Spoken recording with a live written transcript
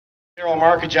General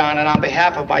Markajon, and on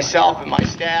behalf of myself and my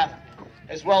staff,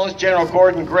 as well as General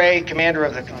Gordon Gray, Commander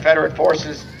of the Confederate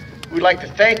Forces, we'd like to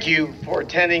thank you for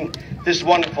attending this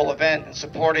wonderful event and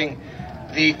supporting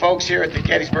the folks here at the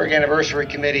Gettysburg Anniversary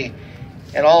Committee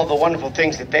and all of the wonderful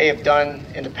things that they have done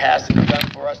in the past and have done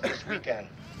for us this weekend.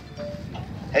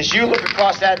 As you look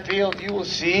across that field, you will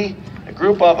see a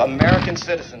group of American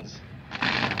citizens.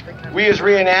 We as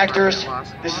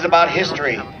reenactors, this is about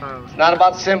history. It's not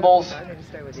about symbols.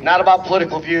 It's not about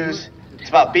political views. It's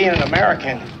about being an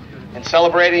American and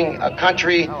celebrating a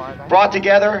country brought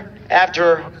together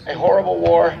after a horrible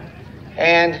war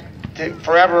and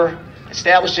forever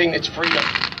establishing its freedom.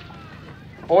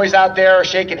 Boys out there are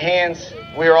shaking hands.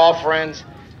 We are all friends.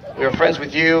 We are friends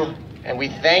with you, and we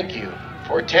thank you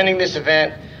for attending this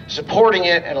event, supporting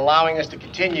it, and allowing us to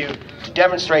continue to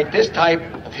demonstrate this type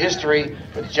of history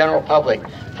for the general public.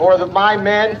 For my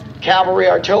men, cavalry,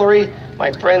 artillery,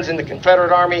 my friends in the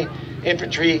Confederate Army,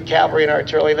 infantry, cavalry, and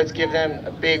artillery, let's give them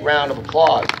a big round of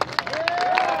applause.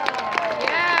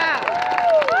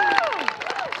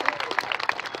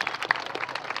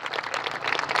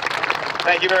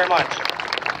 Thank you very much.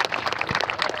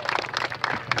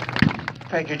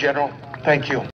 Thank you, General. Thank you.